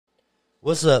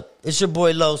What's up? It's your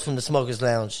boy Lowe's from the Smokers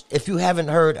Lounge. If you haven't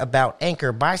heard about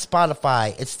Anchor by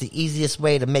Spotify, it's the easiest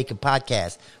way to make a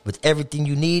podcast with everything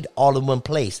you need all in one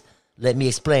place. Let me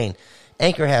explain.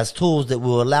 Anchor has tools that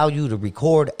will allow you to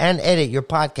record and edit your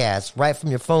podcast right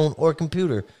from your phone or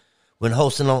computer. When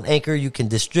hosting on Anchor, you can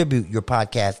distribute your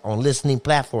podcast on listening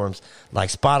platforms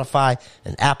like Spotify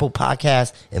and Apple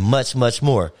Podcasts and much, much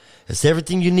more. It's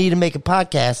everything you need to make a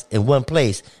podcast in one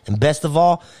place. And best of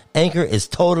all, Anchor is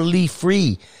totally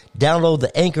free. Download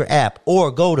the Anchor app or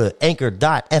go to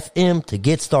anchor.fm to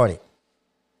get started.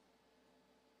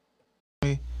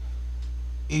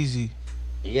 Easy.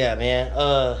 Yeah, man.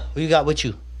 Who you got with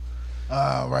you?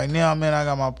 Right now, man, I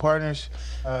got my partners.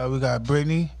 We got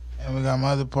Brittany. And we got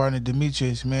my other partner,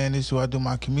 Demetrius, man. This is who I do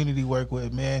my community work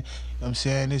with, man. You know what I'm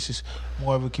saying? This is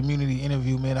more of a community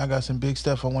interview, man. I got some big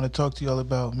stuff I want to talk to y'all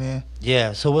about, man.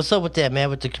 Yeah, so what's up with that, man,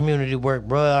 with the community work,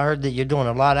 bro? I heard that you're doing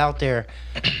a lot out there,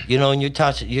 you know, and you're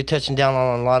touching down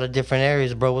on a lot of different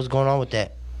areas, bro. What's going on with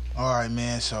that? All right,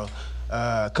 man. So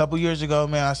a couple years ago,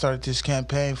 man, I started this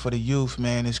campaign for the youth,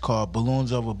 man. It's called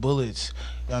Balloons Over Bullets.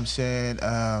 You know what I'm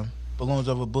saying? Balloons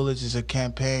Over Bullets is a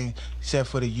campaign set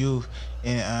for the youth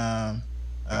in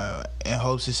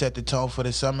hopes to set the tone for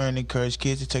the summer and encourage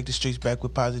kids to take the streets back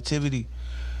with positivity. You know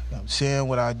what I'm saying?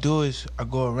 What I do is I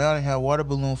go around and have water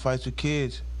balloon fights with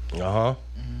kids. Uh-huh.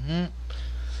 Mm-hmm.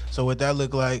 So what that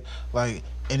look like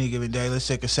any given day, let's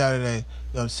take a Saturday, you know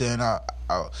what I'm saying,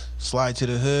 I'll slide to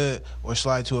the hood or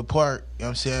slide to a park, you know what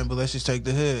I'm saying, but let's just take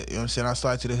the hood, you know what I'm saying, I'll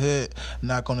slide to the hood,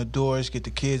 knock on the doors, get the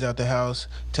kids out the house,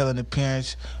 telling the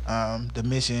parents the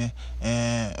mission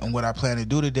and what I plan to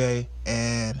do today,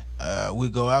 and we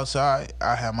go outside,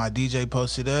 I have my DJ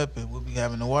posted up, and we'll be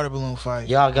having a water balloon fight.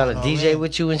 Y'all got a DJ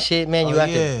with you and shit, man?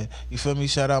 You feel me?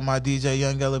 Shout out my DJ,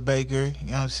 Young Ella Baker, you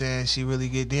know what I'm saying, she really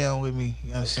get down with me, you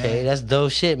know what I'm saying. Okay, that's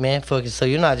dope shit, man. Fucking, so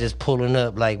you're not just pulling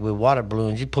up like with water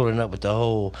balloons, you're pulling up with the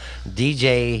whole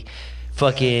DJ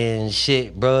fucking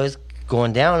shit, bro. It's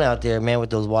going down out there, man, with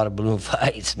those water balloon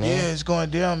fights, man. Yeah, it's going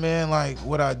down, man. Like,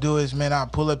 what I do is, man, I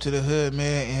pull up to the hood,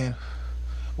 man, and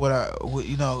what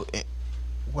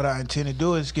I intend to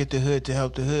do is get the hood to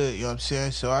help the hood, you know what I'm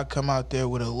saying? So I come out there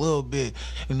with a little bit,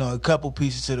 a couple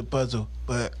pieces to the puzzle,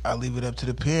 but I leave it up to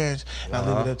the parents, and I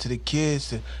leave it up to the kids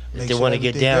to make they sure want to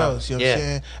get down. Goes, you know what I'm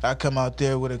saying? I come out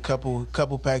there with a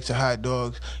couple packs of hot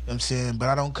dogs, you know what I'm saying? But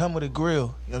I don't come with a grill, you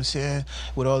know what I'm saying?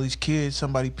 With all these kids,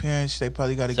 parents, they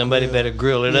probably got to Somebody better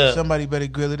grill it up. Somebody better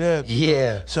grill it up.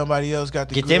 Yeah. Somebody else got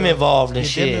to get them involved and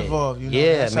shit. Get them involved,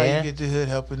 Yeah, that's man. how you get the hood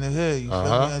helping the hood, you feel me? You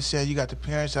know what I'm saying? You got the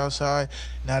parents outside,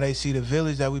 now they see the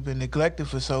village that we've been neglected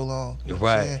for so long. You know what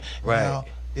I'm saying? Right. Now,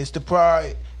 it's the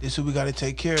pride. This is what we got to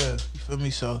take care of. You feel me?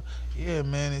 So, yeah,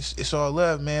 man, it's all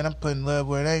love, man. I'm putting love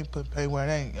where it ain't, putting pain where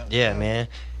it ain't. Yeah, man.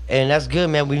 And that's good,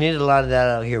 man. We need a lot of that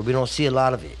out here. We don't see a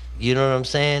lot of it. You know what I'm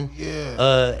saying?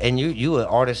 Yeah. And you an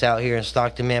artist out here in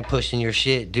Stockton, man, pushing your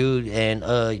shit, dude,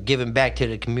 and giving back to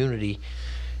the community,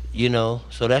 you know.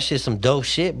 So that shit's some dope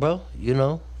shit, bro. You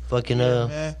know? Fucking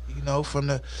man. You know, from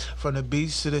the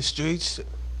beats to the streets,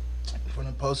 from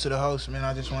the post to the host, man,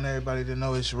 I just want everybody to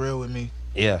know it's real with me.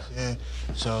 Yeah.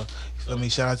 So, you feel me?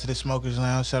 Shout out to the Smokers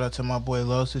Lounge. Shout out to my boy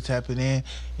Los for tapping in. You know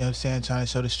what I'm saying? Trying to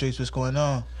show the streets what's going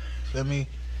on. Feel me?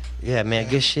 Yeah, man,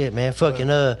 good shit, man. Fucking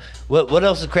what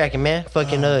else is cracking, man?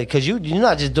 Fucking cause you're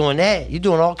not just doing that. You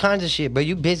doing all kinds of shit, bro.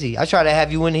 You busy. I try to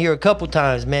have you in here a couple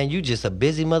times, man. You just a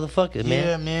busy motherfucker, man.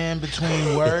 Yeah, man.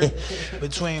 Between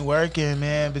work and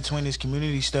man, between this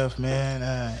community stuff, man,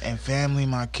 and family,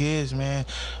 my kids, man,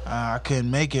 I couldn't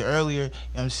make it earlier. You know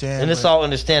what I'm saying? And it's all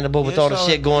understandable with all the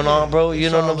shit going on, bro. You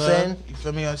know what I'm saying? You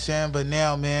feel me? What I'm saying? But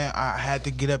now, man, I had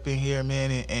to get up in here,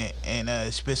 man,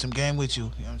 and spit some game with you. You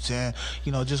know what I'm saying?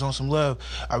 You know, just on some love.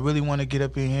 I really want to get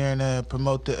up in here and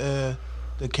promote the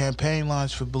campaign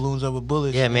launch for Balloons Over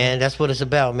Bullets. Yeah, man, that's what it's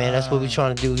about, man. That's what we're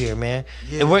trying to do here, man.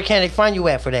 Yeah. And where can they find you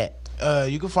at for that?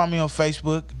 You can find me on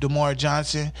Facebook, Demar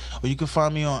Johnson, or you can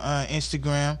find me on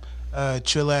Instagram,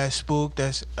 Trill Ass Spook.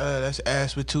 That's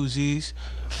ass with 2 Z's.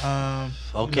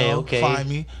 Okay. Find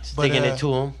me. Sticking it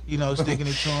to them. You know, sticking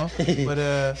it to them. But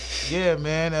yeah,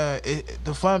 man,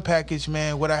 the fun package,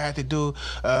 man. What I had to do,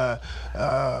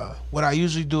 what I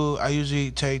usually do, I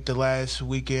usually take the last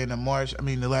weekend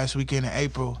of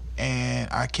April, and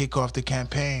I kick off the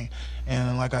campaign.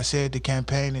 And like I said, the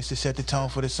campaign is to set the tone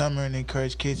for the summer and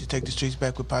encourage kids to take the streets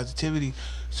back with positivity.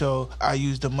 So I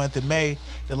used the month of May,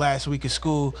 the last week of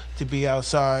school, to be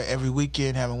outside every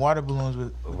weekend having water balloons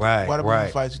with balloon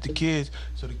fights with the kids.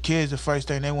 So the kids, the first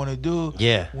thing they want to do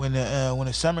when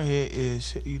the summer hit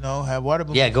is, you know, have water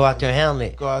balloons. Yeah, go out there and handle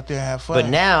it. Go out there and have fun. But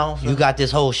now you got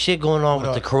this whole shit going on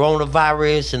with the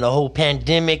coronavirus and the whole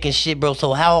pandemic and shit, bro.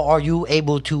 So how are you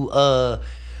able to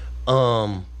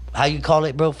how you call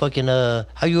it, bro? Fucking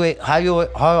how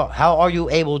are you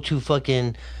able to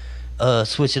fucking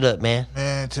switch it up, man?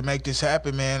 Man, to make this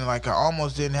happen, man, like I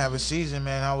almost didn't have a season,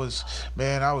 man. I was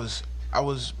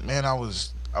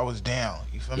down.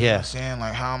 You feel me? Yeah. What I'm saying?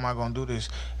 Like, how am I gonna do this?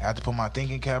 I had to put my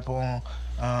thinking cap on.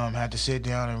 Had to sit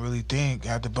down and really think.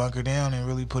 Had to bunker down and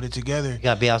really put it together. You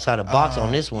gotta be outside the box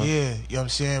on this one. Yeah, you know what I'm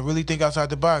saying? Really think outside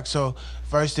the box. So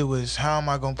first it was, how am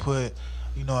I gonna put,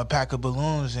 you know, a pack of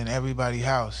balloons in everybody's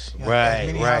house? You know, as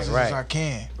many houses as I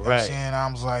can. You know what I'm saying?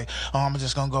 I was like, I'm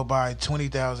just gonna go buy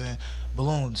 20,000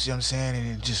 balloons, you know what I'm saying, and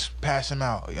then just pass them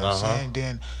out. You know what I'm saying?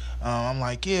 Then I'm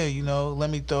like, yeah, you know, let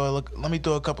me throw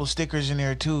a couple stickers in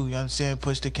there too, you know what I'm saying,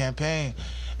 push the campaign.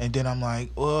 And then I'm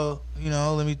like, well, you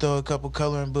know, let me throw a couple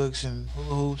coloring books and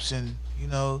hula hoops and, you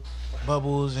know,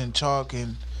 bubbles and chalk,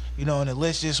 and, you know, and the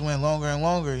list just went longer and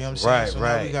longer, you know what I'm saying? So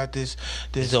now we got this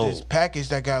package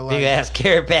that got like big ass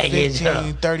care package,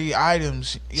 15, 30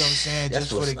 items, you know what I'm saying, just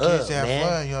for the kids to have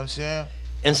fun, you know what I'm saying?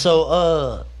 And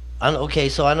so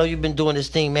so I know you've been doing this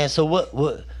thing, man. So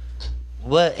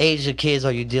what age of kids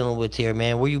are you dealing with here,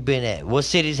 man? Where you been at? What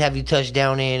cities have you touched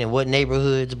down in, and what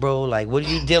neighborhoods, bro? Like, what are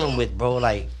you dealing with, bro?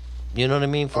 Like, you know what I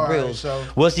mean? For real. Right, so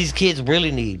what's these kids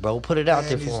really need, bro? Put it out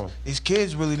there for them. These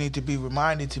kids really need to be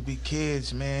reminded to be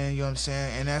kids, man. You know what I'm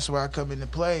saying? And that's where I come into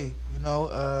play. You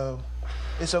know,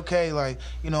 it's okay. Like,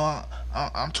 you know,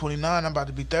 I'm 29. I'm about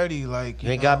to be 30. Like, you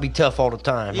ain't gotta be tough all the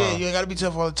time. Yeah, you ain't gotta be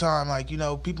tough all the time. Like, you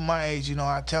know, people my age, you know,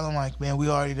 I tell them like, man, we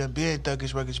already done been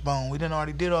thuggish, ruggish bone. We done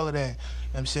already did all of that. You know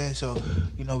what I'm saying? So,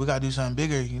 you know, we gotta do something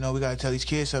bigger. You know, we gotta tell these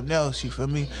kids something else. You feel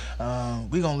me?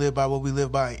 We gonna live by what we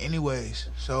live by anyways.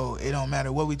 So it don't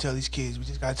matter what we tell these kids. We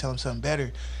just gotta tell them something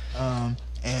better.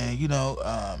 And you know,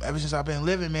 ever since I've been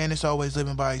living, man, it's always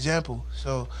living by example.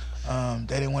 So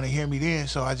they didn't want to hear me then,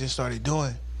 so I just started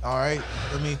doing. All right, you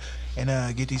feel me?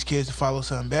 And get these kids to follow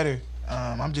something better.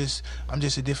 I'm just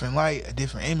a different light, a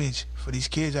different image for these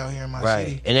kids out here in my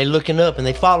city. And they looking up and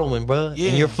they following, bro. Yeah.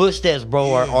 And your footsteps,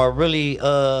 bro, are really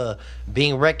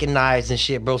being recognized and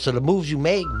shit, bro. So the moves you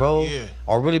make, bro,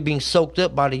 are really being soaked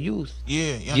up by the youth.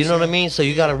 Yeah, you know what I mean? So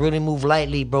you gotta really move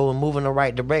lightly, bro, and move in the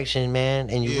right direction, man.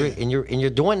 And you're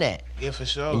doing that. Yeah, for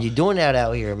sure. And you're doing that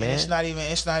out here, man. And it's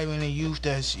not even the youth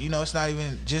that's, you know, it's not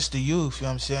even just the youth, you know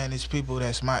what I'm saying? It's people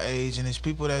that's my age, and it's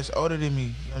people that's older than me, you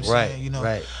know what I'm saying? You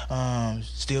know,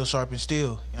 still sharp and still, you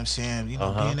know what I'm saying? You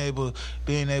know,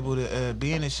 being able to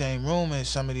be in the same room as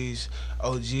some of these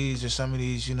OGs or some of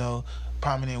these, you know,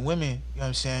 prominent women, you know what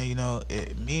I'm saying? You know,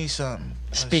 it means something.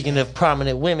 Speaking of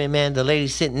prominent women, man, the lady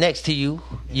sitting next to you,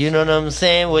 you know what I'm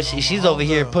saying? Well, she's over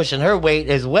here pushing her weight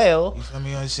as well. You feel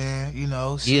me what I'm saying? You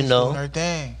know, she's doing her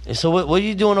thing. And so what are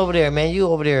you doing over there, man? You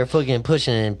over there fucking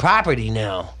pushing property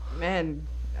now. Man,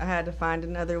 I had to find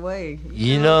another way.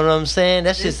 You know what I'm saying?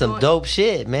 That's just some dope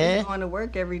shit, man. Going to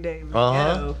work every day.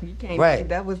 Yo, you can't.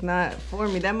 That was not for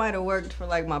me. That might have worked for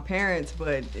like my parents,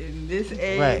 but in this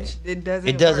age, it doesn't.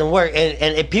 It doesn't work.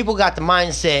 And if people got the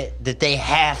mindset that they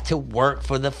have to work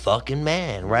for the fucking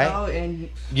man, right? No, and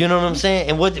you know what I'm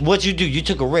saying? And what you do? You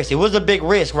took a risk. It was a big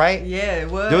risk, right? Yeah, it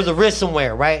was. There was a risk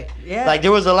somewhere, right? Yeah. Like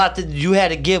there was a lot that you had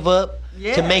to give up.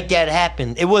 To make that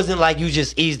happen. It wasn't like you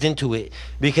just eased into it,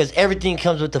 because everything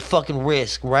comes with the fucking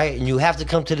risk, right? And you have to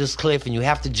come to this cliff, and you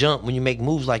have to jump when you make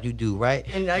moves like you do, right?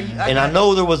 And I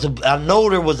know there was a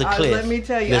cliff. Let me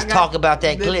tell you, let's talk about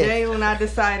that cliff. The day when I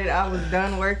decided I was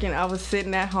done working, I was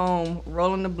sitting at home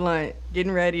rolling the blunt,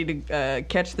 getting ready to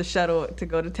catch the shuttle to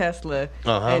go to Tesla,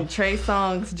 and Trey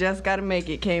Songz "Just Gotta Make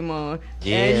It" came on.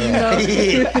 Yeah, and, you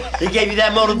know, he gave you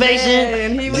that motivation.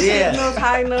 And he was hitting those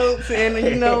high notes, and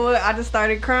you know what? I just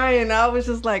started crying. I was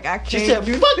just like, I can't. She said,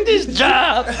 "Fuck this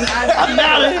job. I'm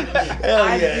out of here."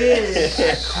 I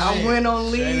did. I went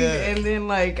on leave, and then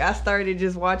like I started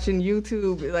just watching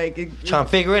YouTube, like trying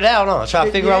to figure it out, huh? Trying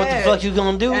to figure out what the fuck you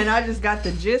gonna do. And I just got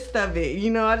the gist of it.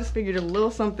 You know, I just figured a little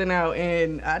something out,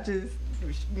 and I just,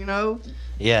 you know.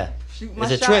 Yeah.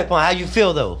 It's a trip on how you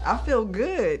feel though. I feel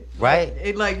good. Right?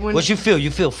 It like when what you feel?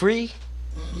 You feel free?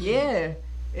 Yeah.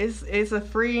 It's a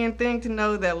freeing thing to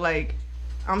know that like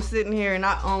I'm sitting here and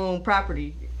I own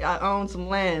property, I own some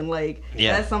land. Like,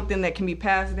 that's something that can be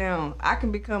passed down. I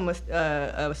can become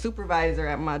a supervisor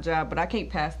at my job, but I can't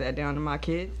pass that down to my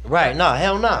kids. Right? No,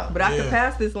 hell no. But I can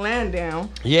pass this land down.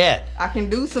 Yeah. I can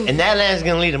do some. And that land's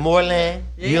gonna lead to more land.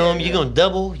 Yeah. You know what I mean? You're gonna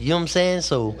double. You know what I'm saying?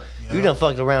 So. You done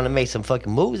fucked around and made some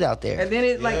fucking moves out there. And then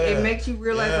it it makes you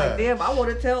realize like, damn, I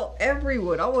want to tell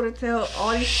everyone. I want to tell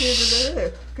all these kids in the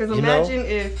hood. Because imagine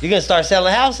if you're gonna start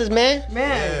selling houses, man.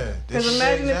 Because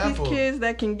imagine if these kids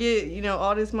that can get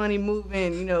all this money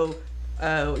moving,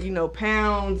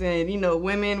 pounds and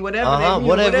women, whatever,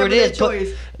 whatever it is,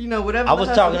 choice, whatever. I was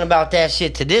talking about that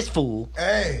shit to this fool.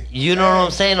 Hey, you know what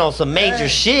I'm saying, on some major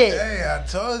shit. Hey, I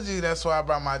told you that's why I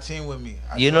brought my team with me.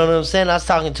 You know what I'm saying? I was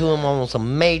talking to him on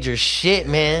some major shit,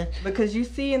 man. Because you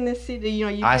see in this city, you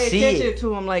pay attention to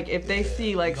them. Like if they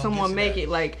see like someone make it,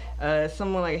 like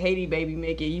someone like Haiti Baby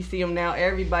make it, you see them now.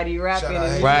 Everybody rapping,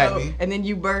 and, and then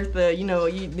you birth the,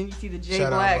 then you see the J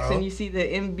Blacks, and you see the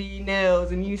MB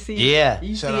Nails, and you see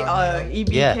you see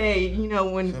EBK.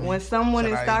 When someone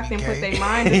in Stockton put their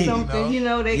mind to something,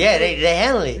 they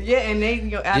handle it. Yeah, and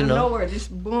they out of nowhere,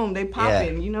 just boom, they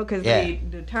popping, because they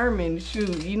determined.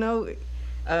 Shoot,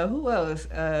 who else?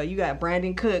 You got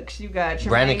Brandon Cooks. You got Tremaine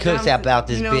Brandon Cooks Johnson. out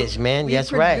this bitch, man.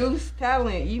 That's right. Produce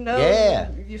talent, Yeah.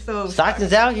 So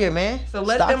Stockton's out here, man. So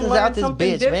let Stockton's them learn out this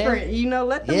something bitch, different. man.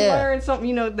 Let them learn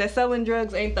something. That selling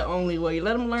drugs ain't the only way.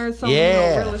 Let them learn something.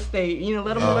 Real estate.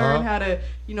 Let them learn how to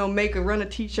run a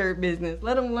t-shirt business.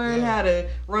 Let them learn how to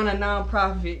run a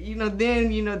nonprofit.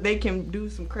 Then they can do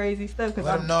some crazy stuff.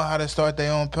 Let them know how to start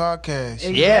their own podcast.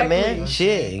 Exactly. Yeah, man.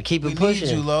 Shit, and keep it pushing.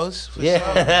 We need you, Los.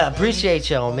 I appreciate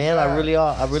y'all, man. I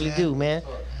really do, man.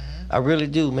 I really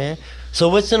do, man. So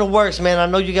what's in the works, man? I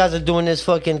know you guys are doing this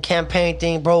fucking campaign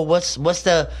thing, bro. What's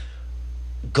the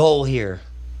goal here?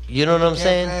 You know what I'm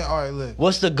saying? All right, look.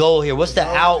 What's the goal here? What's the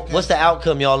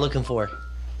outcome y'all looking for?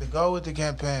 The goal with the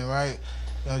campaign, right?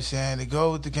 You know what I'm saying? The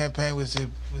goal with the campaign was to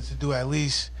do at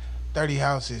least 30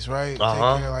 houses, right? Take care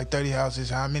of like 30 houses.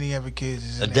 How many ever kids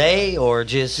is in a day or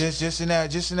just in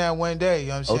that one day? You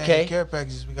know what I'm saying? Okay. The care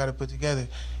packages we got to put together. You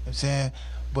know what I'm saying?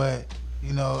 But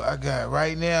I got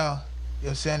right now. You know what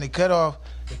I'm saying? The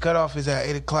cutoff is at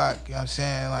 8 o'clock. You know what I'm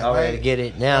saying? Like, I better get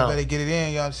it now. I better get it in.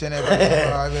 You know what I'm saying? I better get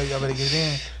it in. You know what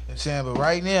I'm saying? But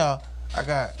right now, I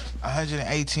got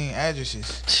 118 addresses. You know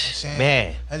what I'm saying?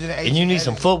 Man. And you need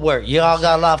some footwork. Y'all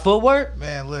got a lot of footwork?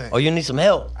 Man, look. Or you need some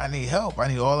help? I need help. I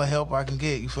need all the help I can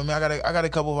get. You feel me? I got a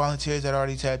couple volunteers that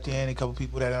already tapped in, a couple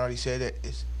people that already said that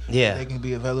they can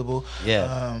be available.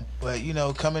 Yeah. But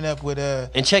coming up with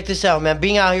and check this out, man.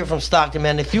 Being out here from Stockton,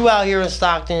 man. If you out here in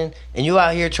Stockton and you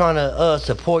out here trying to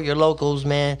support your locals,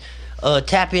 man,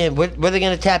 tap in. Where they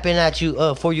gonna tap in at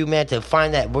you for you, man, to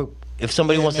find that. If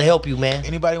somebody wants to help you, man.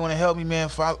 Anybody want to help me, man,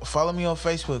 follow me on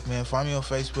Facebook, man. Follow me on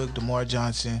Facebook, Demar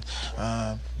Johnson.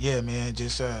 Man,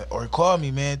 just or call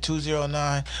me, man,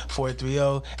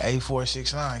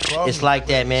 209-430-8469. Call it's me. Like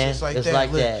that, man. It's like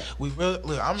that.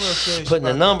 I'm real serious. Putting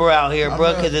the number out here,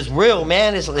 bro, because it's real,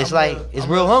 man. It's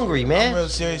real hungry, man. I'm real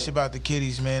serious about the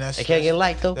kiddies, man. They can't get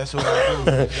light, though. That's what I do. You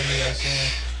know what I'm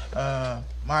saying?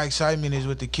 My excitement is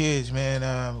with the kids, man.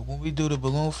 When we do the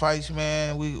balloon fights,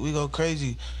 man, we go crazy.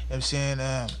 You know what I'm saying?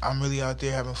 I'm really out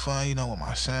there having fun, with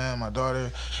my son, my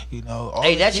daughter, all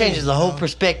Hey, that kids, changes the whole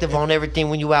perspective on everything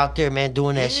when you out there, man,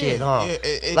 doing that shit, huh?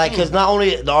 Yeah, because not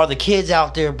only are the kids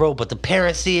out there, bro, but the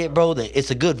parents see it, bro. That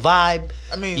it's a good vibe.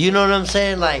 I mean, you know what I'm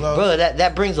saying? Like, bro,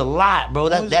 that brings a lot, bro.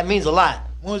 That means a lot.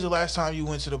 When was the last time you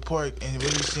went to the park and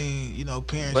really seen,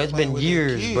 parents? But it's been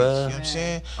years, bro. You know what I'm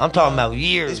saying? I'm talking about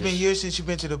years. It's been years since you've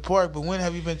been to the park, but when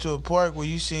have you been to a park where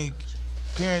you seen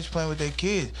parents playing with their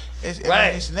kids? It's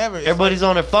never. It's everybody's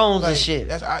on their phones and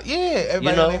shit.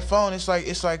 Everybody on their phone. It's like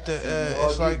the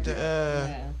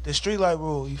streetlight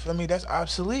rule. You feel me? That's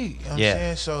obsolete. You know what I'm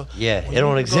saying? So it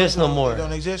don't exist no more. It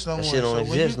don't exist no more. Shit don't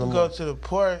exist no more. Go to the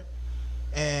park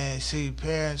and see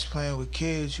parents playing with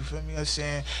kids, you feel me? I'm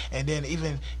saying, and then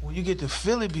even when you get to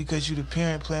feel it because you the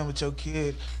parent playing with your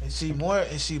kid and see more of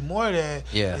that,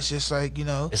 it's just like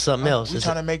it's something else. We're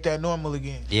trying to make that normal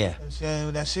again. Yeah, you know what I'm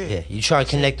saying, that's it. Yeah, you trying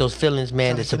to connect those feelings,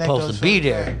 man. That's supposed to be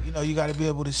there. You got to be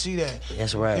able to see that.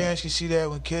 That's right. Parents can see that,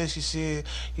 when kids can see it.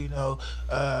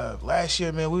 Last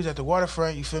year, man, we was at the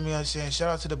waterfront. You feel me? I'm saying, shout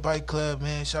out to the bike club,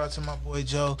 man. Shout out to my boy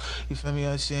Joe. You feel me?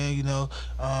 I'm saying,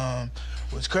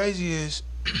 what's crazy is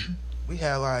we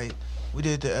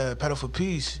did the Pedal for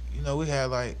Peace. We had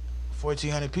like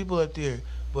 1,400 people up there,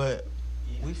 but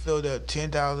we filled up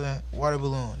 10,000 water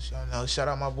balloons. Shout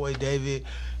out my boy David. You know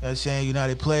what I'm saying?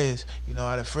 United Players.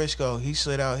 Out of Frisco. He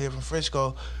slid out here from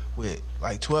Frisco with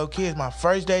like 12 kids. My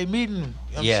first day meeting him. You know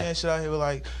what I'm saying? Slid out here with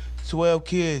like 12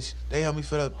 kids. They helped me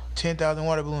fill up 10,000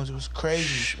 water balloons. It was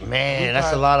crazy. Man,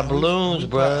 that's a lot of balloons,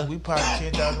 bro. We popped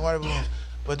 10,000 water balloons.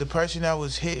 But the person that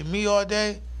was hitting me all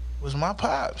day was my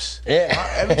pops. Yeah.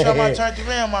 Every time I turned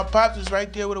around, my pops was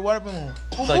right there with a water balloon.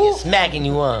 Fucking smacking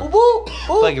you on.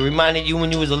 Fucking reminded you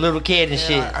when you was a little kid and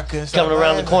shit. I couldn't stop coming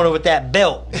around laughing. the corner with that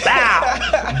belt.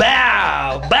 Bow,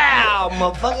 bow, bow,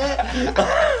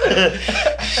 motherfucker.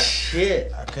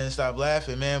 Shit. I couldn't stop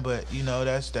laughing, man. But you know,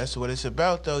 that's what it's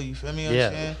about, though. You feel me? What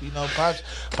I'm saying? You know,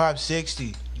 pops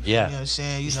 60. Yeah. You know what I'm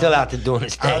saying? He's still out there doing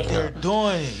his thing. Out there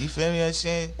doing it. You feel me? What I'm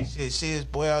saying? See his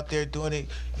boy out there doing it.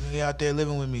 He out there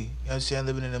living with me. You know what I'm saying?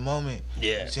 Living in the moment. Yeah.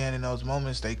 You know what I'm saying? In those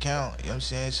moments, they count. You know what I'm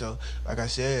saying? So, like I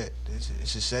said,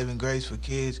 it's a saving grace for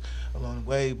kids along the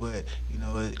way. But, you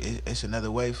know, it's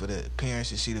another way for the parents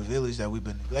to see the village that we've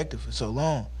been neglected for so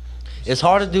long. It's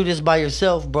hard to do this by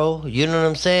yourself, bro. You know what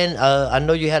I'm saying? I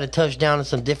know you had to touch down in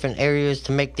some different areas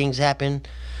to make things happen.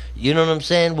 You know what I'm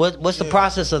saying? What's the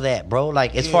process of that, bro?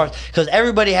 Like, as far as, because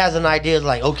everybody has an idea,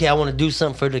 like, okay, I want to do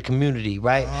something for the community,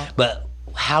 right? But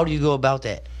how do you go about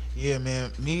that? Yeah,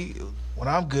 man. Me, what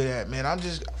I'm good at, man, I'm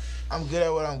good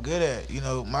at what I'm good at. You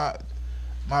know, my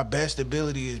best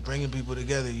ability is bringing people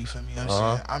together. You feel me? I'm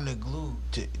saying I'm the glue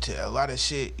to a lot of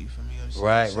shit. You feel me?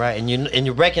 Right, and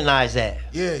you recognize that.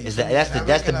 Yeah,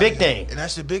 that's the big thing. And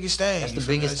that's the biggest thing. That's the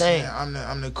biggest thing.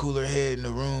 I'm the cooler head in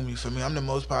the room. You feel me? I'm the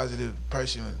most positive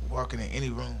person walking in any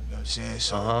room. You know what I'm saying?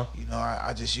 So you know,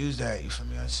 I just use that. You feel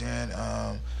me? What I'm saying?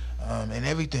 And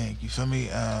everything. You feel me?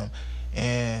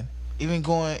 And even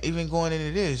going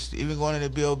into this, even going into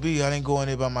B.O.B., I didn't go in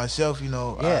it by myself, you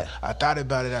know. I thought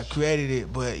about it, I created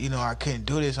it, but, you know, I couldn't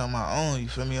do this on my own, you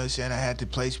feel me? What I'm saying? I had to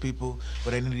place people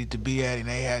where they needed to be at, and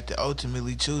they had to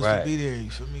ultimately choose to be there, you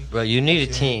feel me? Bro, you need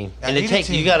a team. And it takes,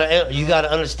 you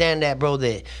gotta understand that, bro,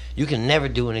 that you can never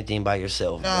do anything by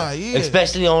yourself.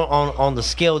 Especially on the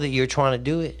scale that you're trying to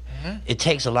do it. It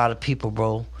takes a lot of people,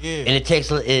 bro. And it takes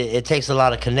a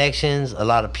lot of connections, a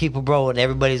lot of people, bro, and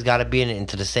everybody's got to be in it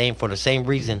for the same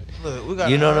reason. Look, we got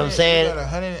you know what I'm saying? We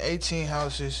got 118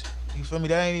 houses. You feel me?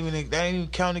 That ain't even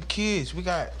counting kids. We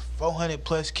got 400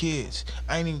 plus kids.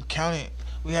 I ain't even counting.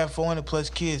 We had 400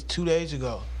 plus kids 2 days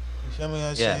ago. You feel me? What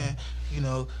I'm saying? You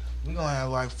know, we gonna have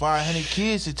like 500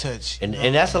 kids to touch, and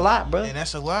that's a lot, bro. And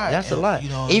that's a lot. That's a lot. You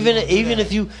know, even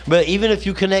if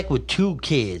you connect with 2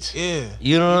 kids,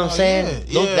 you know what I'm saying?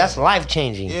 That's life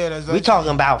changing. We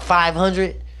talking about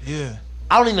 500.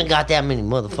 I don't even got that many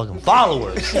motherfucking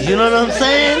followers. You know what I'm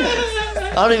saying?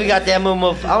 I don't even got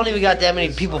that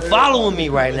many people following me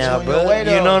right now, bro.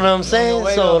 You know what I'm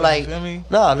saying? So like,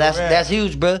 no, that's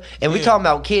huge, bro. And we talking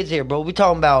about kids here, bro. We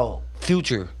talking about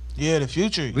future. Yeah, the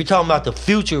future. We talking about the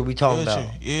future. We talking about.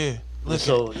 Yeah.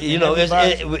 So you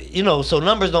know, so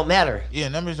numbers don't matter. Yeah,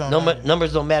 numbers don't matter.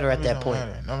 Numbers don't matter at that point.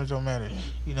 Numbers don't matter.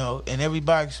 You know, in every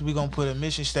box we gonna put a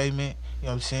mission statement. You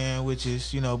know what I'm saying? Which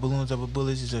is, you know, Balloons Over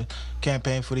Bullets is a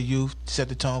campaign for the youth, set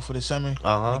the tone for the summer,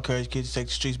 encourage kids to take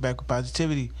the streets back with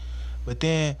positivity. But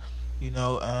then, you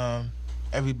know,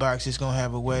 every box is gonna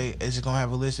have a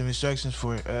list of instructions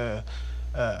for the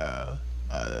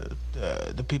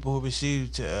people who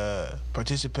received to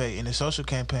participate in the social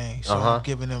campaign. So I'm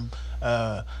giving them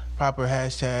proper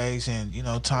hashtags and, you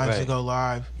know, times to go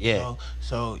live. You know?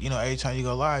 So, you know, every time you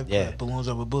go live, Balloons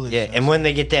Over Bullets. Yeah, and when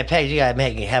they get that page, you gotta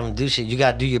have them do shit. You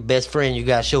gotta do your best friend. You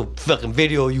gotta show fucking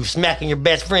video of you smacking your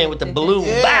best friend with the balloon.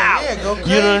 Bow. Go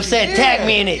crazy. You know what I'm saying? Tag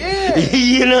me in it.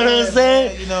 You know what I'm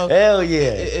saying? You know, hell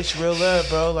yeah. It's real love,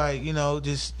 bro. Like, you know,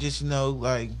 just you know,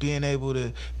 like being able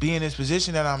to be in this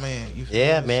position that I'm in. You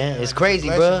feel me? Man, it's like, crazy,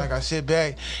 bro. Like, I sit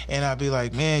back and I be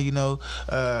like, man, you know,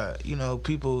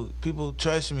 people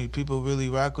trust me. People really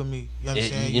rock with me. You know what I'm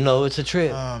saying? You know, it's a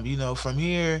trip. You know, from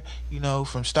here, you know,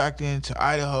 from Stockton to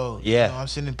Idaho. You know, I'm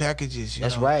sending packages.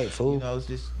 That's right, fool.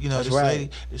 You know,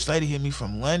 this lady hit me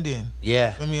from London.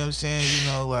 Yeah. You know what I'm saying? You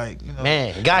know, like, you know.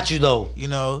 Man, got you though. You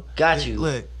know. Got you.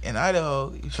 Look, in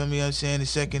Idaho, you feel me what I'm saying? The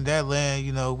second that land,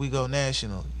 you know, we go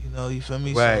national. You know, you feel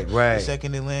me? Right. The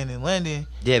second it land in London,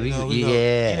 we go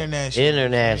international. You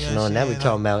know now we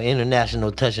talking about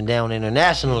international, touching down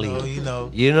internationally. You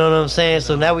know what I'm saying?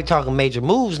 So now we talking major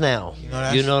moves now.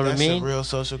 You know what I mean? That's a real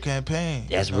social campaign.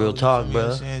 That's real talk,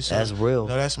 bro. That's real.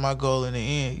 That's my goal in the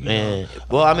end. Man,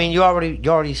 well, I mean, you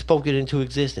already spoke it into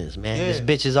existence, man. This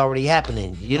bitch is already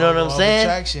happening. You know what I'm saying?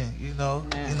 Traction, you know,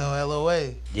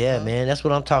 LOA. Yeah, man, that's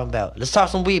what I'm talking about. Let's talk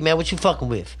some weed, man. What you fucking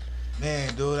with?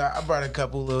 Man, dude, I brought a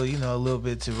couple little, you know, a little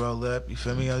bit to roll up. You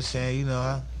feel me? What I'm saying? You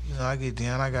know, I get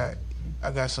down. I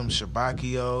got some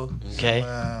Shabakio. Okay.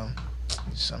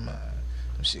 Some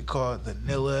shit called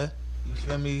vanilla. You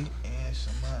feel me? And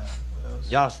some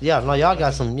Y'all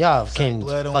got some. Y'all came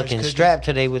fucking strapped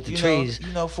today with the trees.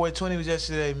 420 was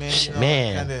yesterday,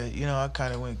 man. I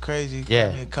kind of went crazy. Yeah.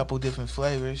 Got me a couple different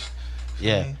flavors.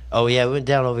 Yeah. Oh yeah, we went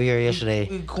down over here yesterday.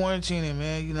 We quarantining,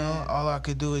 man. All I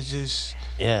could do is just.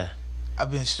 Yeah. I've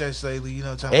been stressed lately.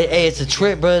 Hey, it's a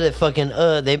trip, bro. That fucking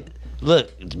they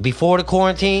look before the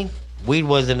quarantine, weed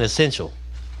wasn't essential.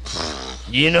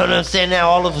 You know what I'm saying? Now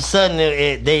all of a sudden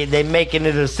they making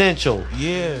it essential.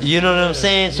 Yeah. You know what I'm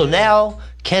saying? So now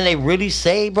can they really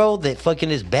say, bro, that fucking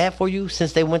is bad for you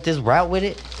since they went this route with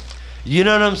it? You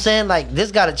know what I'm saying? Like,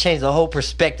 this got to change the whole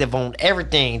perspective on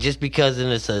everything just because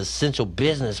it's an essential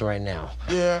business right now.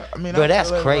 Yeah, I mean, bro, that's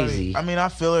crazy. I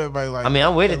feel everybody like. I mean,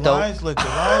 I'm with it though. The lines,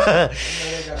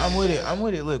 I'm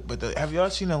with it. Look, but have y'all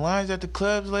seen the lines at the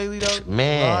clubs lately though?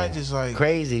 Man, the lines is like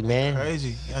crazy, man. Crazy.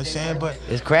 You know what I'm saying? But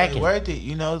it's cracking. It's worth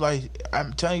it. Like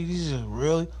I'm telling you,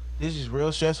 this is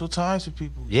real stressful times for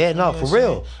people. Yeah, no, for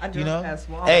real.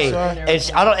 Hey,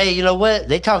 hey, you know what?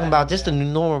 They talking about this the new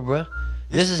normal, bro.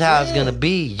 This is how it's gonna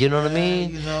be, you know what I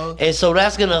mean? And so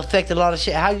that's gonna affect a lot of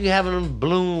shit. How you having them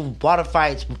balloon water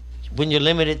fights when you're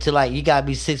limited to like you gotta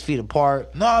be 6 feet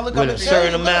apart? No, look, with a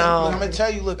certain amount. Look, I'm gonna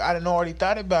tell you. Look, I done already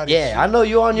thought about it. Yeah, I know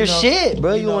you on your shit,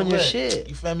 bro. You on your shit.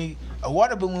 You feel me? A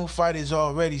water balloon fight is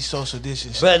already social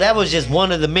distancing. But that was just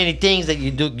one of the many things that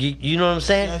you do. You know what I'm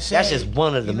saying? That's just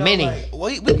one of the many.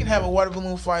 We can have a water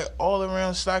balloon fight all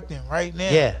around Stockton right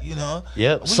now. Yeah.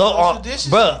 Yep. So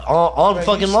on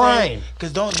fucking line.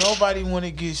 Because don't nobody want to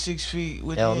get 6 feet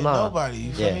with nobody.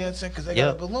 You feel me? What I'm saying? Because they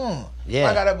got a balloon. Yeah. If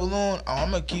I got a balloon,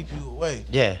 I'm gonna keep you away.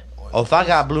 Yeah. Oh, if I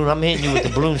got a balloon, I'm hitting you with the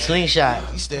balloon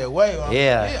slingshot. You stay away.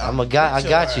 Yeah. I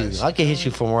got you. I can hit you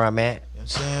from where I'm at. You know what I'm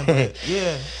saying? But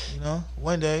yeah.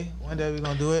 One day we're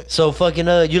gonna do it. So fucking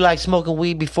you like smoking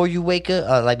weed before you wake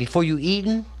up? Like before you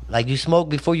eating? Like you smoke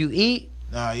before you eat?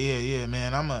 Nah, yeah,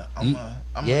 man. I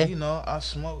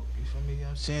smoke. You feel me? You know what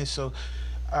I'm saying? So,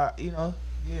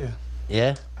 yeah.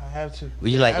 Yeah. I have to.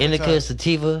 Well, you like indica,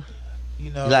 sativa?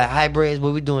 You like hybrids?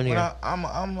 What we doing here?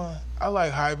 I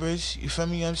like hybrids. You feel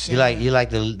me? You know what I'm saying? You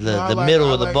like the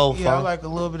middle of the both? Yeah, I like a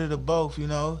little bit of the both. You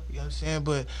know what I'm saying?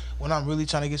 But when I'm really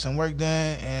trying to get some work done,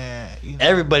 and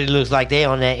everybody looks like they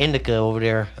on that indica over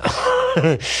there.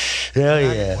 Hell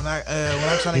yeah. When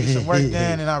I'm trying to get some work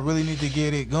done and I really need to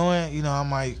get it going, I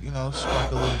might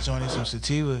spark a little joint in some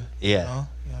sativa. Yeah. You know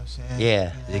what I'm saying?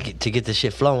 Yeah. To get the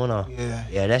shit flowing on. Yeah.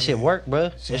 Yeah, that shit work, bro.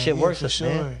 That shit works for sure.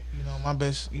 Man. My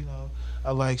best. I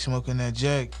like smoking that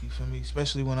jack. You feel me?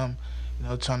 Especially when I'm,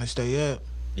 trying to stay up.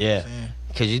 Yeah.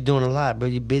 Cause you're doing a lot, bro.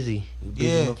 You're busy.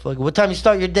 Motherfucker. What time you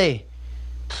start your day?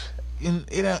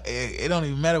 It don't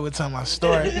even matter what time I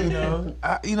start.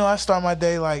 I start my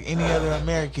day like any other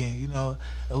American. A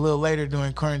little later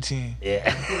during quarantine.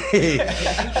 Yeah.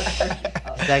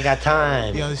 I got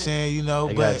time. You know what I'm saying?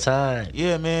 I got time.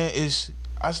 Yeah, man.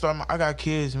 I got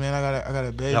kids, man. I got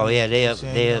a baby. Oh yeah, they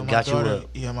got you up.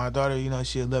 Yeah, my daughter,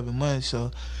 she 11 months,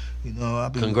 so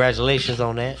I've been. Congratulations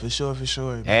on that. For sure.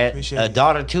 Appreciate a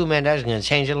daughter too, man. That's gonna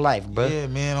change your life, bro. Yeah,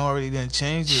 man. Already done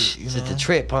changed it. It's the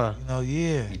trip, huh?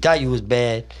 Yeah. You thought you was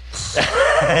bad.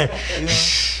 I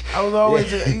was always,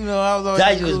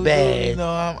 thought you was bad.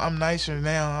 I'm nicer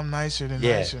now. I'm nicer than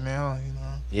nicer now.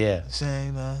 Yeah.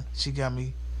 Saying, she got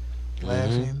me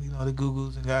laughing. The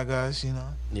Googles and Gagas. Yeah. You know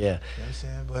what I'm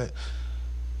saying? But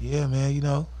yeah,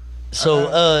 man.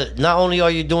 So not only are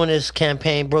you doing this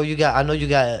campaign, bro, I know you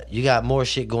got more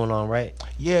shit going on, right?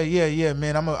 Yeah,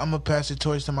 man. I'm gonna pass the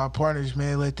torch to my partners,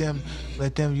 man. Let them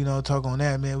talk on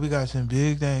that, man. We got some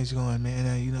big things going, man.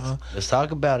 And, let's talk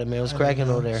about it, man. What's cracking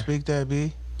over there? Speak that,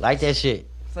 B. Like that shit.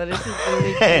 So this is the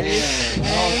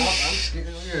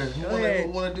I'm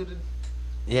scared. Want to do the?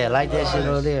 Yeah, like that shit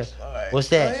over there. Right. What's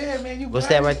that? Oh, yeah, man, what's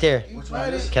that right there?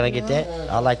 Can I get that?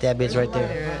 I like that bitch right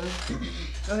there.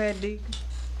 Go ahead, D.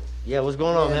 Yeah, what's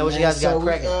going on, man? What you guys got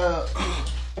cracking?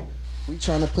 We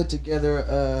trying to put together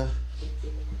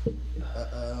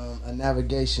a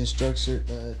navigation structure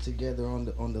together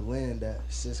on the land that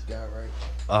Sis got right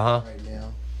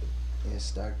now in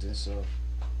Stockton. So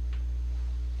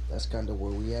that's kind of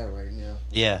where we at right now.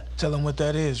 Yeah. Tell them what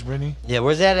that is, Brittany. Yeah,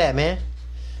 where's that at, man?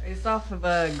 It's off of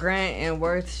Grant and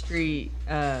Worth Street.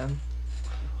 On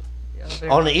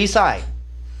the east side?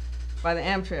 By the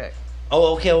Amtrak.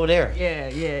 Oh, okay, over there.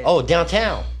 Yeah. Oh,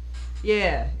 downtown.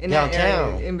 Yeah, in downtown.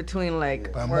 That area, in between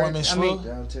by Mormon Slough?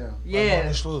 Downtown.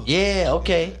 Yeah. Yeah,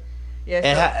 okay. Yeah.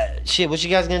 And what you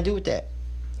guys gonna do with that?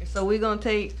 So we got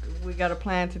a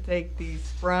plan to take these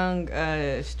sprung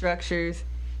structures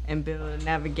and build a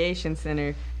navigation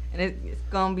center, and it's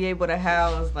gonna be able to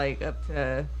house like up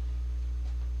to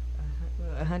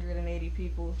 180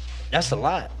 people. That's a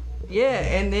lot. Yeah,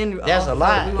 and then that's a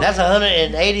lot. That's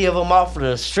 180 of them off of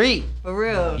the street. For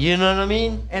real. You know what I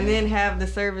mean? And then have the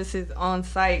services on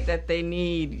site that they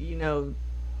need, you know,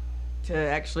 to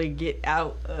actually get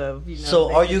out of, you know.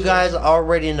 So are you guys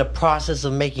already in the process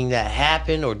of making that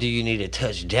happen, or do you need to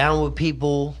touch down with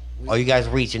people? Are you guys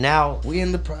reaching out? We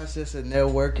in the process of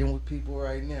networking with people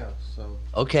right now. So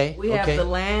okay, we have the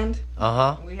land.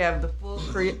 We have the full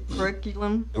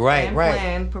curriculum. Right.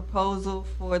 Plan proposal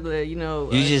for the, you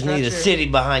know. You just need a city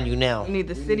behind you now. You need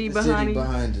the city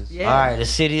behind us. Yeah. All right, the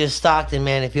city of Stockton,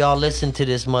 man. If y'all listen to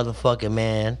this motherfucker,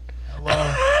 man. You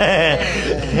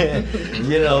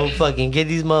know, fucking get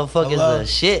these motherfuckers the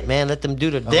shit, man. Let them do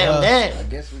the damn dance. I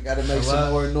guess we gotta make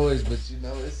some more noise, but you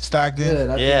know, it's Stockton. good.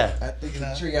 I think the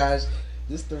triage,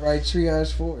 this the right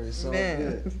triage for it. So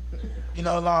good. You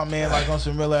know, man, like on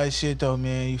some real ass shit though,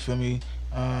 man. You feel me?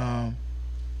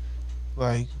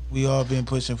 Like we all been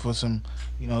pushing for some,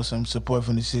 you know, some support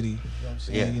from the city. You know what I'm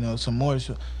saying? Yeah. You know, some more.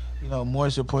 You know, more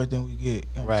support than we get. You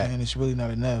know what I'm saying? It's really not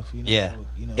enough. You know? Yeah.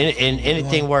 You know, and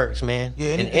anything works, man. Yeah,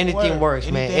 anything works,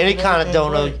 man. Any kind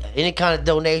of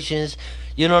donations.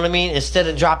 You know what I mean? Instead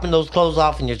of dropping those clothes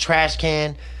off in your trash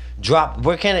can, you got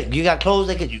clothes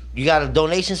that you got a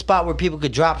donation spot where people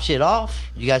could drop shit off?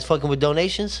 You guys fucking with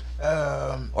donations?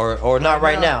 Or not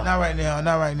right now? Not right now. You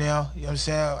know what I'm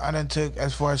saying? I done took,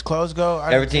 as far as clothes go,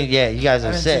 you guys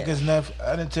are set.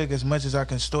 I done took as much as I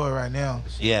can store right now.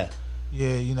 So. Yeah.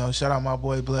 Yeah, you know, shout out my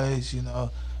boy Blaze, you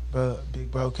know,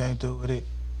 Big Bro came through with it,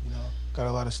 you know, got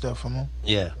a lot of stuff from him.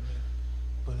 Yeah.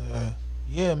 But,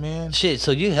 yeah, man. Shit,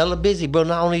 so you hella busy, bro.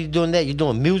 Not only you doing that, you're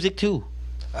doing music too.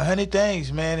 100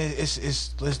 things, man.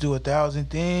 It's let's do 1,000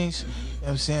 things. You know what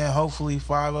I'm saying? Hopefully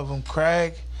 5 of them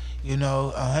crack. You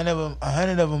know,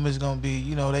 100 of them is gonna be,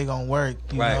 you know, they gonna work.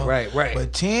 You know? Right.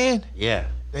 But 10, yeah,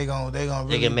 they gonna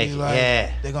really can make be it, like,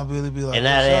 yeah. They gonna really be like, and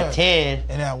out of that 10,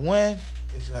 and that 1,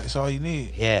 it's all you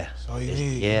need. Yeah, it's all you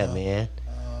need. Yeah, you know? man.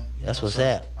 That's know, what's so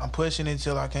up. I'm pushing it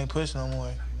until I can't push no more.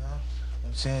 You know what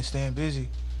I'm saying? Staying busy.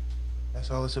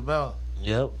 That's all it's about.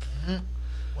 Yep. Mm-hmm.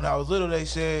 When I was little, they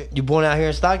said... You born out here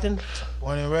in Stockton?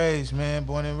 Born and raised, man.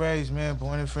 Born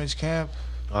in French Camp.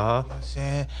 Uh-huh. You know what I'm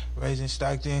saying? Raised in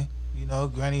Stockton. You know,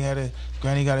 Granny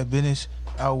got a business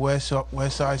out west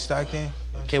side Stockton. You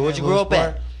know okay, where'd you grow up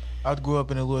at? I grew up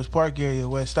in the Lewis Park area,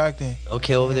 West Stockton.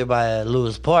 Okay, over there by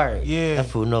Lewis Park. Yeah. That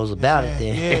fool knows about it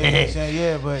then. Yeah, you know what I'm saying?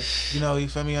 Yeah, but, you know, you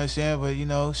feel me? You know what I'm saying? But, you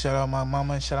know, shout out my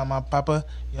mama, shout out my papa.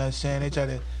 You know what I'm saying? They try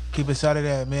to keep us out of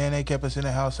that, man. They kept us in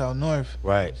the house out north.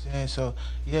 Right. You know what I'm saying? So,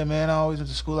 yeah, man, I always went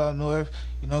to school out north.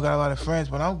 You know, got a lot of friends,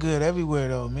 but I'm good everywhere,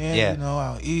 though, man. Yeah. You know,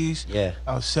 out east, yeah,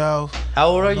 out south. How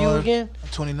old are north. you again? I'm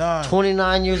 29.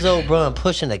 29 years old, bro. I'm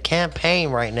pushing a campaign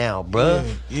right now, bro.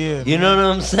 Yeah, you know what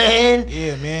I'm saying?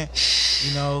 Yeah, man.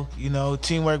 You know,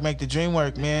 teamwork make the dream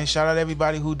work, man. Shout out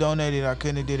everybody who donated. I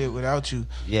couldn't have did it without you.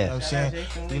 Yeah. You know what I'm saying?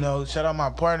 You know, shout out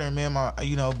my partner, man.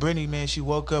 Brittany, man, she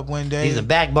woke up one day. These are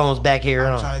backbones back here,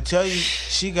 I'm trying to tell you,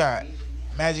 she got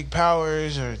magic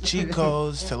powers or cheat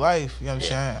codes to life. You know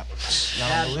what I'm saying?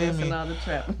 Y'all don't believe me.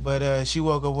 But she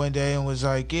woke up one day and was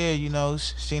like, yeah, you know,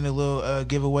 seen a little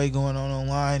giveaway going on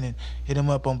online and hit him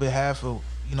up on behalf of,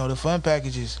 you know, the fun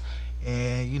packages.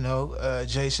 And, you know,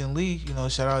 Jason Lee, you know,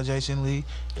 shout out Jason Lee.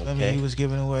 Okay. I mean, he was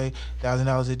giving away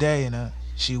 $1,000 a day and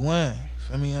she won.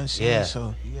 I mean, yeah.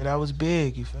 So yeah, that was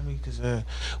big. You feel me? Because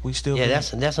we still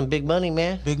that's some big money,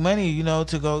 man. Big money, you know.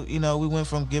 To go, you know, we went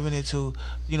from giving it to,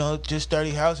 you know, just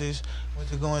 30 houses, went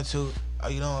to going to,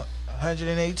 you know,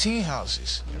 118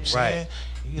 houses. You know what I'm saying?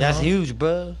 That's huge,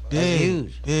 bro. That's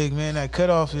huge. Big, man. That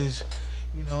cutoff is,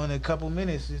 you know, in a couple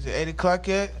minutes. Is it 8:00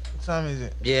 yet? What time is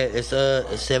it? Yeah, it's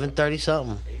 7:30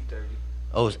 something. 8:30.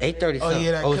 Oh, it's 8:30 something. Oh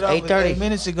yeah, that cutoff was 8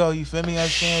 minutes ago. You feel me? I'm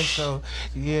saying, so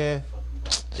yeah.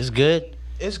 It's good.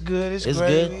 It's good. It's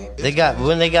gravy. Good.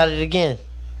 When they got it again?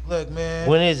 Look, man.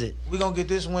 When is it? We're going to get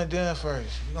this one done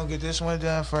first. Like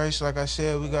I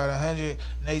said, we got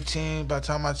 118. By the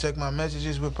time I check my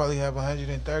messages, we'll probably have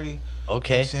 130. Okay. You know what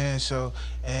I'm saying? So,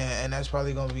 and that's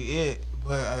probably going to be it.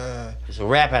 But it's a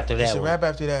wrap after that. It's a wrap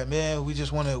after that, man. We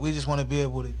just want to be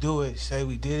able to do it. Say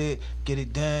we did it, get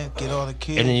it done, get all the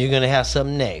kids. And then you're gonna have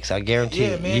something next. I guarantee.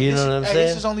 Yeah, man. You know what I'm saying?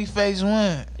 This is only phase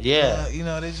 1. Yeah. You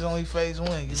know, this is only phase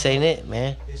 1. This ain't it,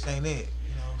 man. This ain't it.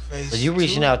 You know, phase. But you're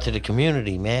reaching out to the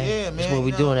community, man. Yeah, man. That's what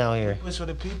we doing out here. Push for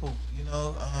the people. You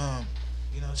know,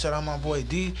 shout out my boy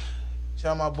D.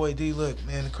 Look,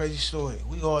 man, the crazy story.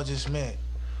 We all just met. You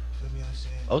feel me? What I'm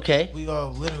saying? Okay. We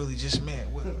all literally just met.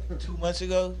 What, 2 months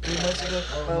ago? 3 months ago?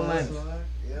 4 months.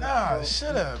 Nah,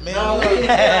 shut up, man. No, we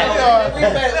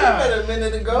met a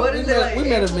minute ago. We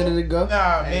met a minute ago.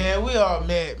 Nah, man, we all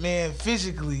met, man,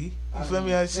 physically. You feel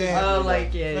me? I'm saying. Oh,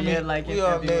 like we all met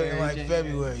in like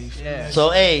February. Yeah. Me? So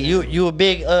hey, you a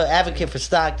big advocate for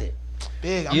Stockton.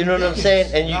 Big. You know what I'm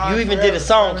saying? And you even did a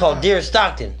song called Dear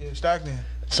Stockton. Dear Stockton.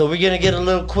 So we're gonna get a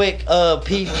little quick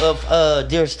peep of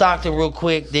Dear Stockton real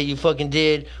quick that you fucking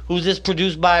did. Who's this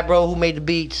produced by, bro? Who made the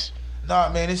beats? Nah,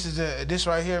 man, this is this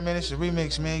right here, man. It's a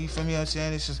remix, man. You feel me? I'm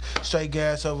saying this is straight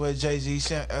gas over at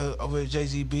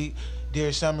Jay-Z beat.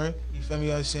 Dear Summer, you feel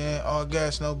me? I'm saying all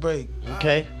gas, no break.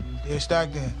 Okay. Dear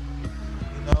Stockton,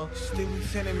 you know.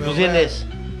 Who's in this?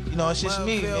 You know, it's just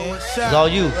me, man. It's all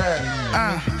you.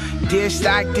 Dear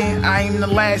Stockton, I am the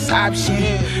last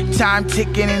option. Time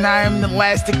ticking and I am the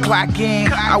last to clock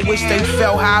in. I wish they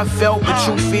felt how I felt, but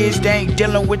truth is they ain't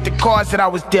dealing with the cards that I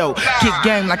was dealt. Kick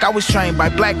game like I was trained by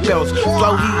black belts.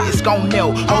 Flow heat, it's gon'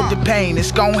 melt. Hold the pain,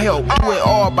 it's gon' help. Do it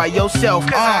all by yourself.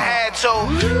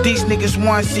 These niggas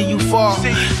wanna see you fall.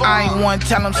 I ain't wanna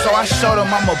tell them, so I showed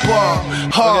them I'm a ball.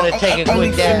 We're gonna take a Only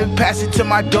quick dab. finna pass it to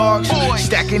my dogs.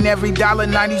 Stacking every dollar,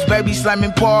 90s baby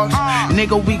slamming paws.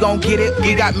 Nigga, we gon' get it.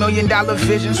 We got $1 million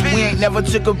visions. We ain't never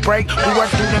took a break. We work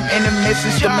through them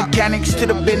intermissions. The mechanics to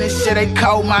the business, shit they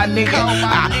cold, my nigga.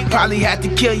 I probably had to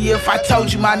kill you if I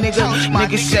told you, my nigga.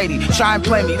 Nigga shady, try and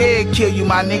play me, they'll kill you,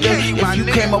 my nigga. If you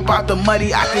came up out the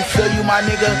muddy, I can feel you, my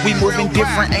nigga. We moving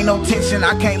different, ain't no tension.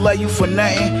 I can't love you for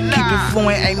nothing. Keep it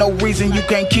fluent, ain't no reason you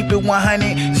can't keep it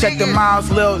 100. Check the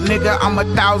miles, little nigga. I'm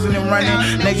 1,000 and running.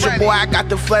 Nature boy, I got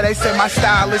the flood. They say my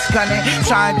style is cunning.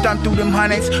 Try and thumb through them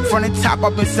hundreds. From the top,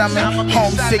 I've been summoned.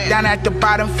 Homesick down at the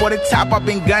bottom. For the top, I've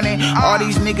been gunning. All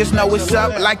these niggas know what's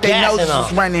up, like they know this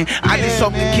is running. I just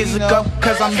hope the kids look up,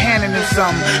 cause I'm handing them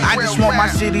something. I just want my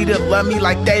city to love me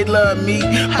like they love me.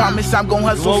 Promise I'm gon'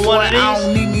 hustle for it, I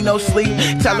don't need me no sleep.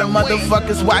 Tell them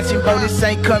motherfuckers watching, bro, this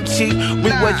ain't come cheap.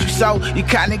 Reap what you sow, you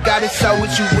kinda gotta sow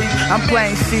what you reap. I'm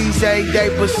playing seeds every day,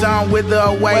 but some wither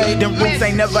away. Them roots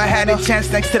ain't never had a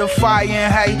chance next to the fire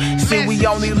and hay. See, we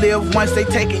only live once, they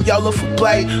taking YOLO for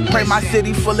play. Pray my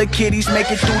city full of kiddies,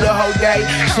 make it through the whole day.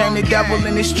 Shame the devil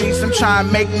in the streets, I'm trying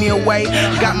to make me a way.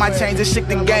 Got my chains and shook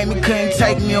the game, it couldn't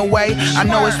take me away. I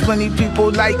know it's plenty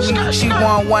people like me, she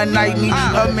want one night me.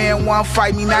 Her man want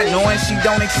fight me, not knowing she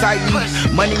don't excite me.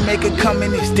 Money maker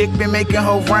coming, his dick been making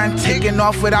her run. Taking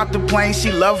off without the plane,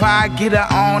 she love how I get her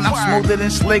on. I'm smoother than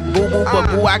slick, boo boo, but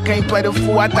boo, I can't play the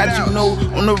fool, I thought you knew.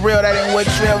 On the real, that ain't what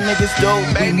trail niggas do.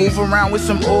 We move around with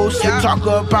some ooze, talk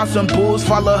her about some booze.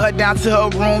 Follow her down to her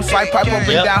room, swipe pipe up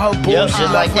and down her boobs. She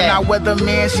love when I weather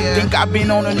man, she think I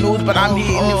been on the news, but I'm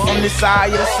hitting it from the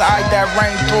side, that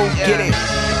rain through, get it.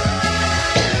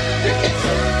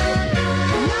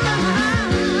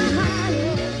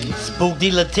 Spook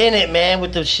the Lieutenant, man,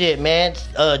 with the shit, man.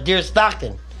 Dear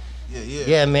Stockton.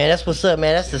 Yeah, man, that's what's up,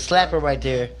 man. That's the slapper right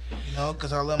there. You know,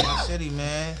 cause I love my city,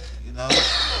 man. You know,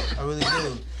 I really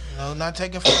do. You know, not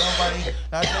taking from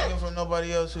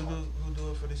nobody else who do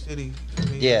it for the city. You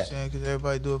know, yeah. Because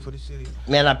everybody do it for the city.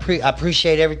 Man, I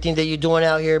appreciate everything that you're doing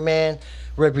out here, man.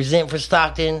 Representing for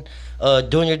Stockton,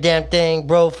 doing your damn thing,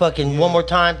 bro. Fucking one more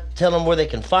time, tell them where they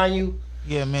can find you.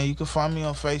 Yeah, man, you can find me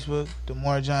on Facebook,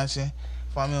 Demar Johnson.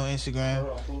 Find me on Instagram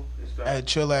at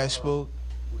Trill@Spook.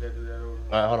 All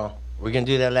right, hold on. We're gonna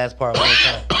do that last part one more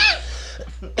time.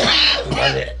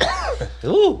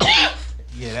 Ooh.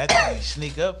 Yeah, that thing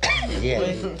sneak up. Yeah.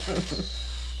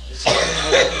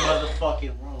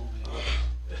 Motherfucking room, man.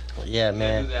 Yeah,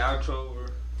 man. Do the outro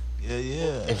over.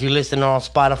 Yeah. If you listen on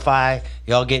Spotify,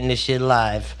 y'all getting this shit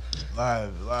live.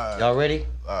 Live. Y'all ready?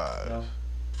 Live. No.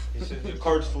 He said your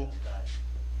cart's full.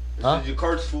 Huh? Your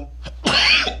cart's full.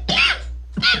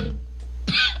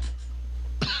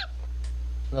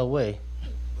 No way.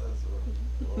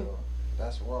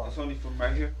 That's raw. That's only from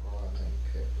right here.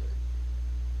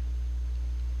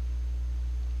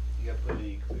 You gotta put it in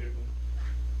your computer.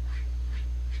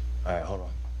 Alright, hold on.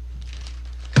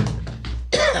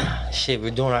 Shit,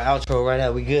 we're doing our outro right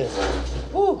now. We good.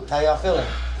 Woo! How y'all feeling?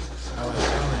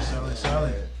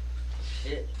 Solid.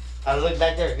 Shit. I look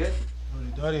back there. Good?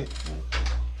 Got it.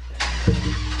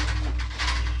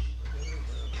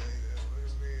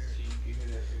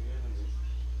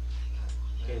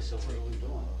 Okay, so what are we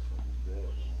doing?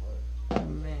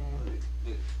 Man.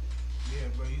 Yeah,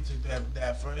 bro, you took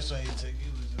that first one you took.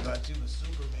 You thought you was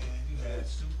Superman. You had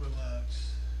super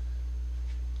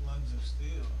lungs of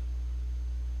steel.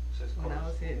 When I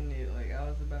was hitting it, like I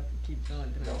was about to keep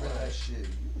going. Shit.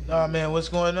 Nah, man, what's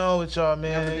going on with y'all,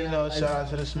 man? You know, shout out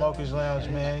to the Smokers Lounge,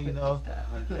 man. You know,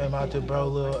 came out to bro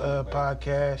little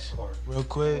podcast real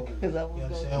quick. You know what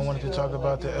I'm saying? I wanted to talk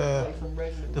about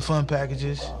the fun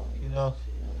packages. You know,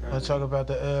 I want to talk about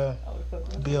the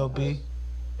BLB. You know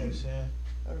what I'm saying?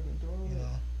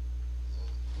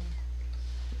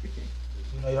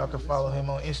 You know, y'all can follow him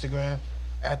on Instagram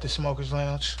at the Smokers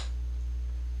Lounge.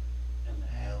 And the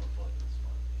hell fucking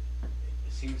smoke.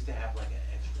 It seems to have like an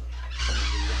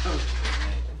extra.